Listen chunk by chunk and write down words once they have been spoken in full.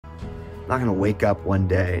I'm not gonna wake up one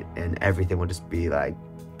day and everything will just be like,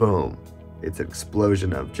 boom. It's an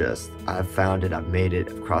explosion of just, I've found it, I've made it,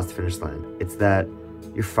 I've crossed the finish line. It's that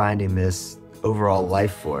you're finding this overall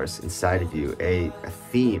life force inside of you, a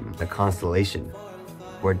theme, a constellation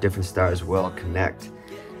where different stars will connect.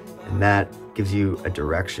 And that gives you a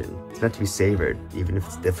direction. It's meant to be savored, even if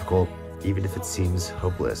it's difficult, even if it seems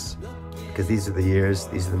hopeless. Because these are the years,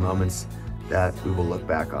 these are the moments that we will look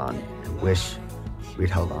back on and wish we'd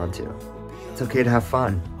held on to. It's okay to have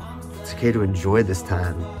fun. It's okay to enjoy this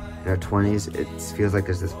time. In our 20s, it feels like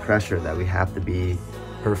there's this pressure that we have to be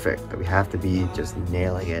perfect, that we have to be just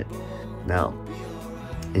nailing it. No.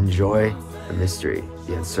 Enjoy the mystery,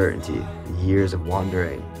 the uncertainty, the years of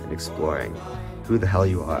wandering and exploring who the hell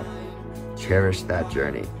you are. Cherish that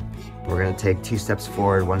journey. We're gonna take 2 steps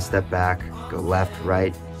forward, 1 step back, go left,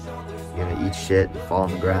 right. You're gonna eat shit, fall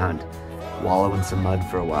on the ground, wallow in some mud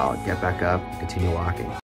for a while, get back up, continue walking.